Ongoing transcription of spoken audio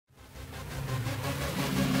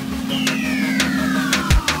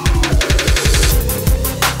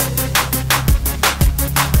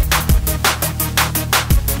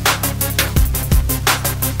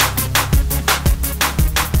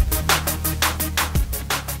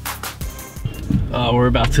We're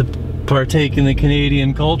about to partake in the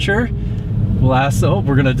Canadian culture.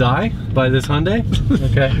 We're gonna die by this Hyundai.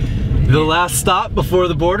 Okay. The last stop before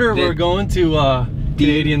the border, we're going to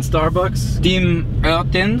Canadian Starbucks. Tim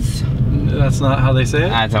Hortons. That's not how they say it.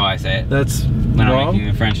 That's how I say it. That's when wrong. I'm making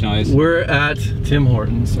a French noise. We're at Tim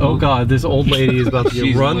Hortons. Oh God, this old lady is about to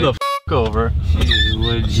get run the f over. She's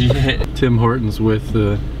legit. Tim Hortons with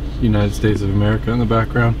the United States of America in the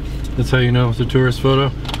background. That's how you know it's a tourist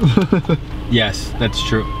photo. Yes, that's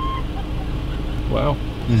true. Wow.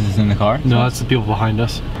 Is this in the car? No, that's the people behind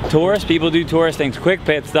us. Tourists, people do tourist things. Quick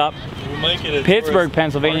pit stop. We might get a Pittsburgh,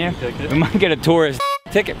 Pennsylvania. We might get a tourist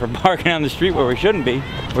ticket for parking on the street where we shouldn't be.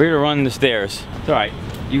 We're here to run the stairs. It's all right.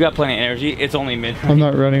 You got plenty of energy. It's only midnight. I'm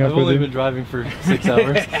not running up I've with only you. been driving for 6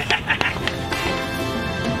 hours.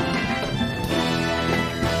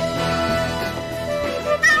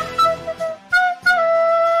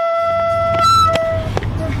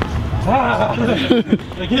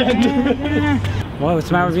 Again. Well, what's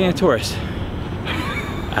the matter with being a tourist?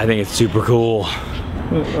 I think it's super cool.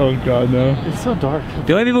 Oh God, no. It's so dark.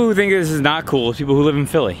 The only people who think this is not cool is people who live in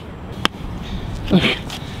Philly.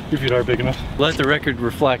 Your feet are big enough. Let the record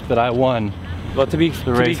reflect that I won Well, to be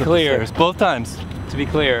clear, both times. To be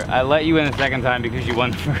clear, I let you in the second time because you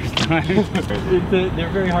won the first time. They're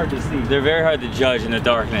very hard to see. They're very hard to judge in the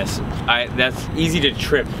darkness. That's easy to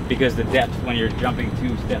trip because the depth when you're jumping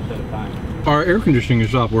 2 steps at a time. Our air conditioning has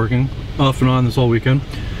stopped working off and on this whole weekend.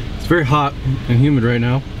 It's very hot and humid right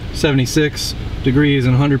now. 76 degrees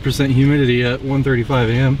and 100% humidity at 1:35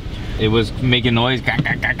 a.m. It was making noise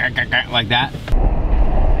like that.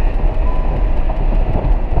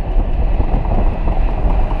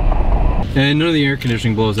 And none of the air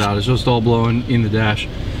conditioning blows out. It's just all blowing in the dash.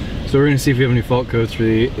 So we're gonna see if we have any fault codes for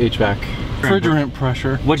the HVAC. Refrigerant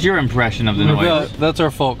pressure. What's your impression of the noise? That's our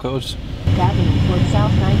fault codes. Davenport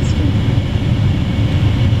South 9th Street.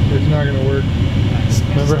 It's not gonna work.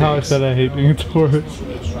 Remember how I said I hate being a tourist?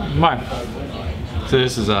 Why? So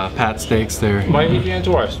this is Pat Steaks. They're Why are you being a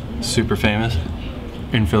tourist? super famous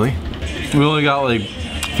in Philly. We only got like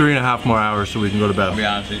 3.5 more hours so we can go to bed. I'll be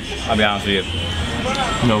honest with you.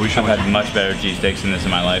 No, we should I've had much better cheesesteaks than this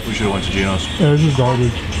in my life. We should have went to Gino's. Yeah, this is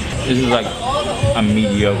garbage. This is like a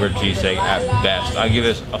mediocre cheesesteak at best. I give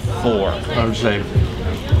this a 4.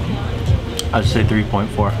 I'd say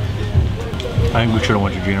 3.4. I think we should have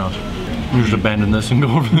went to Gino's. We just abandon this and go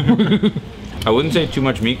over there. I wouldn't say too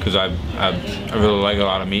much meat because I really like a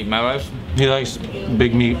lot of meat in my life. He likes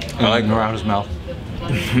big meat and like around his mouth.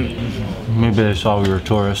 Maybe they saw we were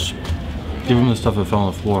tourists. Give him the stuff that fell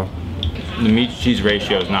on the floor. The meat-cheese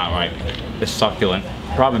ratio is not right. It's succulent.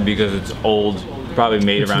 Probably because it's old. Probably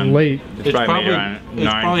made around. Late. It's probably made around 9 It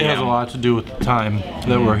probably has a lot to do with the time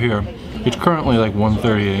that we're here. It's currently like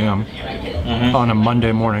 1:30 a.m. On a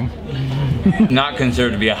Monday morning. Not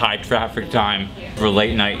considered to be a high traffic time for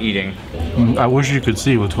late night eating. I wish you could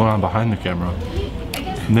see what's going on behind the camera.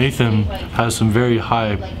 Nathan has some very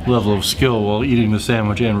high level of skill while eating the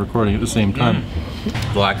sandwich and recording at the same time.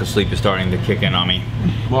 The lack of sleep is starting to kick in on me.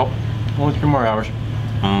 Well, only 3 more hours.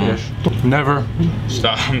 Never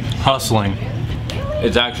Stop. hustling.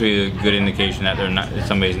 It's actually a good indication that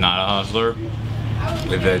somebody's not a hustler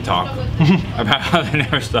if they talk about how they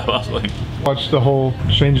never stop hustling. Watch the whole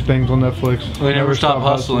Stranger Things on Netflix. They never stop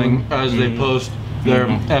hustling as they post their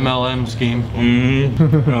MLM scheme.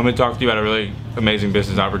 Let me talk to you about a really amazing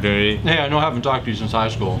business opportunity. Hey, I know I haven't talked to you since high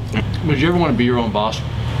school. But do you ever want to be your own boss?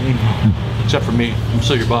 Except for me, I'm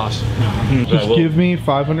still your boss. Just give me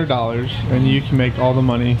 $500 and you can make all the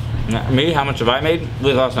money. Me? How much have I made?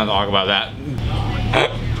 Let's not talk about that.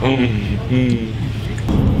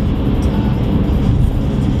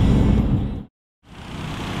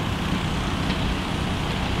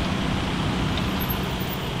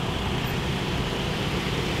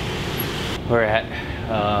 We're at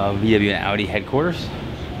VW and Audi headquarters.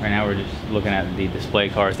 Right now we're just looking at the display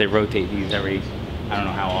cars. They rotate these every, I don't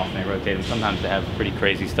know how often they rotate them. Sometimes they have pretty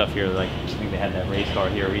crazy stuff here. Like I think they had that race car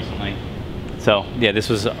here recently. So yeah, this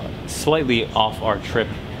was slightly off our trip,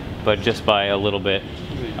 but just by a little bit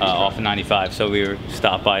off of 95. So we were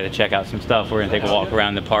stopped by to check out some stuff. We're gonna take a walk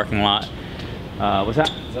around the parking lot. What's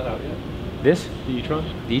that? Is that out yet? This? The e-tron?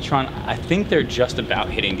 The e-tron, I think they're just about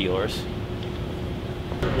hitting dealers.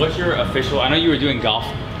 What's your official, I know you were doing golf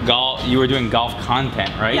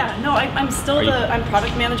content, right? Yeah, no, I'm still I'm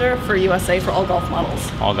product manager for USA for all golf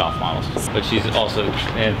models. All golf models. But she's also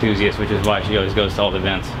an enthusiast, which is why she always goes to all the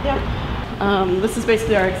events. Yeah. This is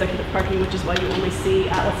basically our executive parking, which is why you only see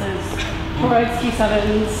Atlases, Torex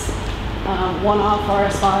T7s, one-off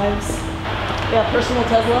RS5s. Yeah, personal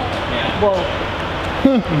Tesla. Yeah. Whoa.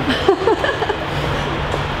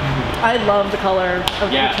 I love the color of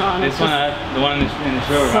the e-tron. This one, the one in the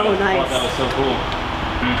showroom. So I nice. thought that was so cool.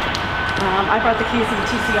 I brought the keys to the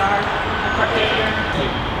TCR. I parked it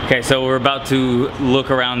here. Okay, so we're about to look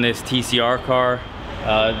around this TCR car.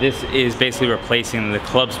 This is basically replacing the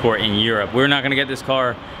Club Sport in Europe. We're not gonna get this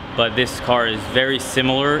car, but this car is very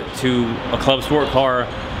similar to a Club Sport car,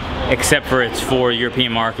 except for it's for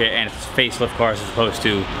European market and it's facelift cars as opposed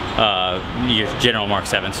to your general Mark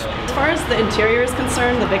 7s. As far as the interior is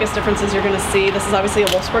concerned, the biggest differences you're going to see, this is obviously a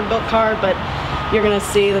Wolfsburg built car, but you're going to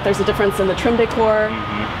see that there's a difference in the trim decor.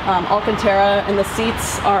 Alcantara, and the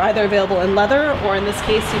seats are either available in leather, or in this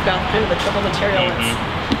case you've got kind of the triple material. It's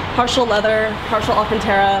partial leather, partial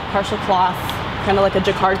Alcantara, partial cloth, kind of like a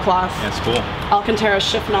jacquard cloth. That's cool. Alcantara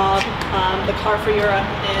shift knob. The car for Europe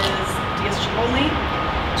is DSG only.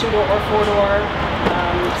 2-door or 4-door.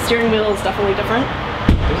 Steering wheel is definitely different.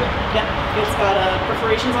 Is it? Yep. It's got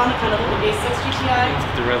perforations on it, kind of like the A6 GTI.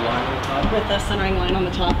 The red line on the top? With the centering line on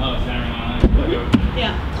the top. Oh, centering line.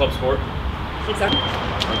 Yeah. Club Sport. Exactly.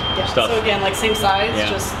 Yeah. Stuff. So again, like same size, Yeah.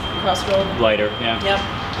 just cross-road. Lighter, yeah. Yep.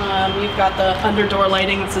 You've got the under door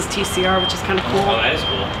lighting that says TCR, which is kind of cool. Oh, that is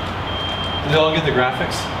cool. Did they all get the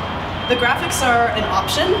graphics? The graphics are an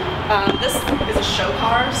option. This is a show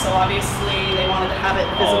car, so obviously they wanted to have it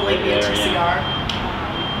visibly be a TCR.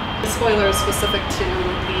 The spoiler is specific to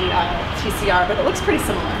the TCR, but it looks pretty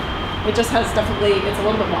similar. It just has definitely, it's a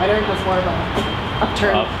little bit wider and has more of a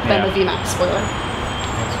upturn than the VMAX spoiler.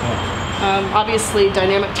 That's cool. Obviously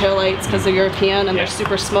dynamic taillights because they're European and they're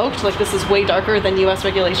super smoked. Like this is way darker than US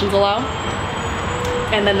regulations allow.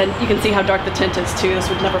 And then you can see how dark the tint is too. This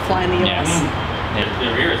would never fly in the US.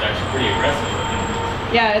 The rear is actually pretty aggressive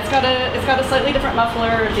looking. Yeah, it's got a slightly different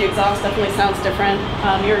muffler. The exhaust definitely sounds different.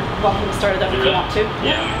 You're welcome to start it up if you want to.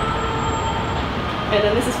 Yeah. And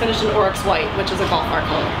then this is finished in Oryx white, which is a Golf R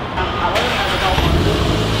color. Power as a Golf R.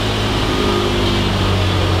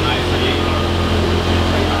 Nice.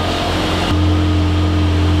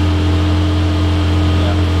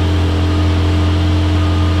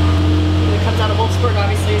 And it comes out of Wolfsburg,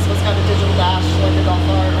 obviously, so it's got a digital dash like a Golf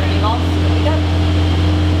R or any Golf that we get.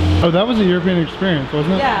 Oh, that was a European experience,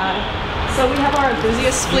 wasn't it? Yeah. So we have our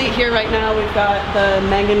enthusiast fleet here right now. We've got the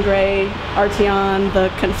Mangan Gray, Arteon, the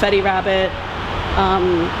Confetti Rabbit,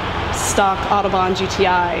 stock Autobahn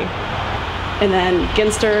GTI, and then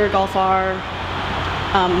Ginster, Golf R,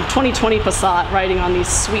 2020 Passat riding on these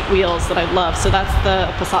sweet wheels that I love. So that's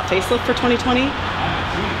the Passat facelift for 2020.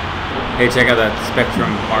 Hey, check out that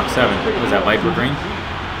Spectrum Mark 7. Was that light green?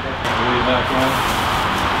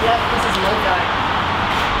 Yep, this is Low Guy.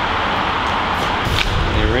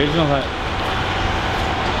 The original. I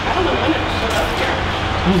don't know when it showed up here.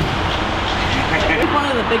 I think one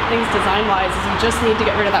of the big things design-wise is you just need to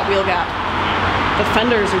get rid of that wheel gap. The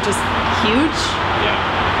fenders are just huge. Yeah.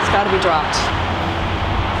 It's got to be dropped.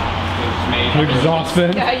 The exhaust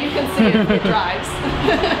vent. Yeah, you can see it. It drives.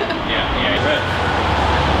 Yeah, you're right.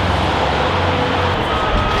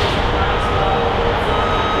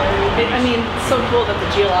 I mean, it's so cool that the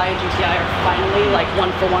GLI and GTI are finally like one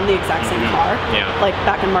for one the exact same car. Yeah. Like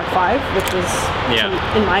back in Mark V, which was,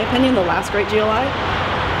 in my opinion, the last great GLI.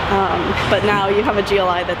 But now you have a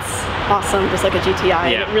GLI that's awesome, just like a GTI.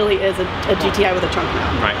 Yeah. And it really is a GTI with a trunk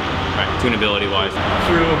mount. Right. Tunability wise.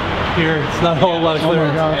 Through here, it's not a whole lot of Oh my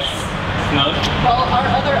clearance. gosh. No. Well, our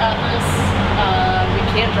other Atlas, we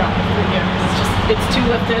can't drop it through here. It's too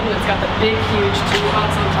lifted and it's got the big, huge toolbox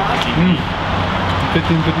on top.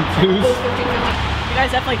 1552s. Those 1550. You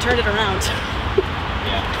guys definitely turned it around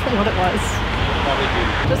from what it was.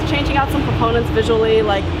 Just changing out some components visually,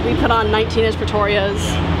 like we put on 19-inch Pretorias.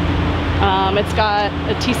 It's got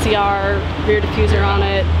a TCR rear diffuser on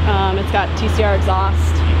it. It's got TCR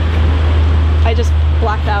exhaust. I just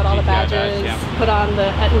blacked out all the badges, put on the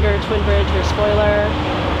Ettinger Twin Bridge rear spoiler.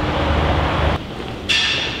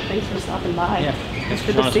 Thanks for stopping by. Yeah. It's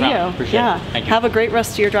good to see you. Appreciate Yeah. it. Thank you. Have a great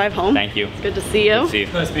rest of your drive home. Thank you. It's good to see you. Good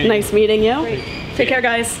to see you. Nice meeting you. Nice meeting you. Take care,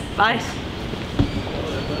 guys. Bye.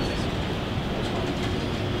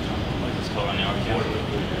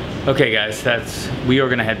 Okay, guys, we are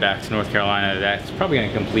gonna head back to North Carolina. That's probably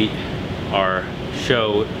gonna complete our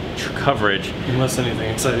show coverage. Unless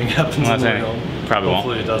anything exciting happens. Probably won't.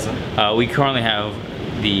 Hopefully it doesn't. We currently have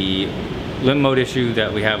the limit mode issue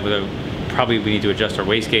that we have with probably we need to adjust our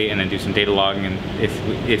wastegate and then do some data logging, and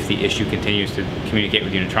if the issue continues to communicate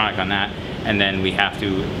with Unitronic on that, and then we have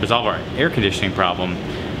to resolve our air conditioning problem,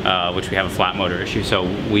 which we have a flat motor issue. So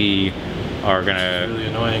we are gonna. It's really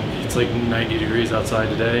annoying. It's like 90 degrees outside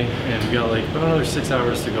today, and we got like about another 6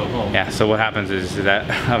 hours to go home. Yeah. So what happens is that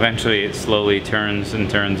eventually it slowly turns and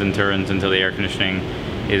turns and turns until the air conditioning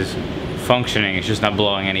is functioning. It's just not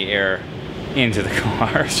blowing any air into the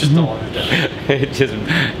car. It's just all it just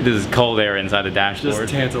this is cold air inside the dashboard.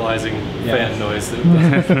 Just tantalizing fan noise that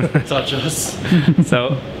doesn't touch us.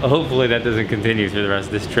 So hopefully that doesn't continue through the rest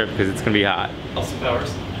of this trip because it's gonna be hot. Austin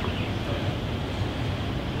Powers.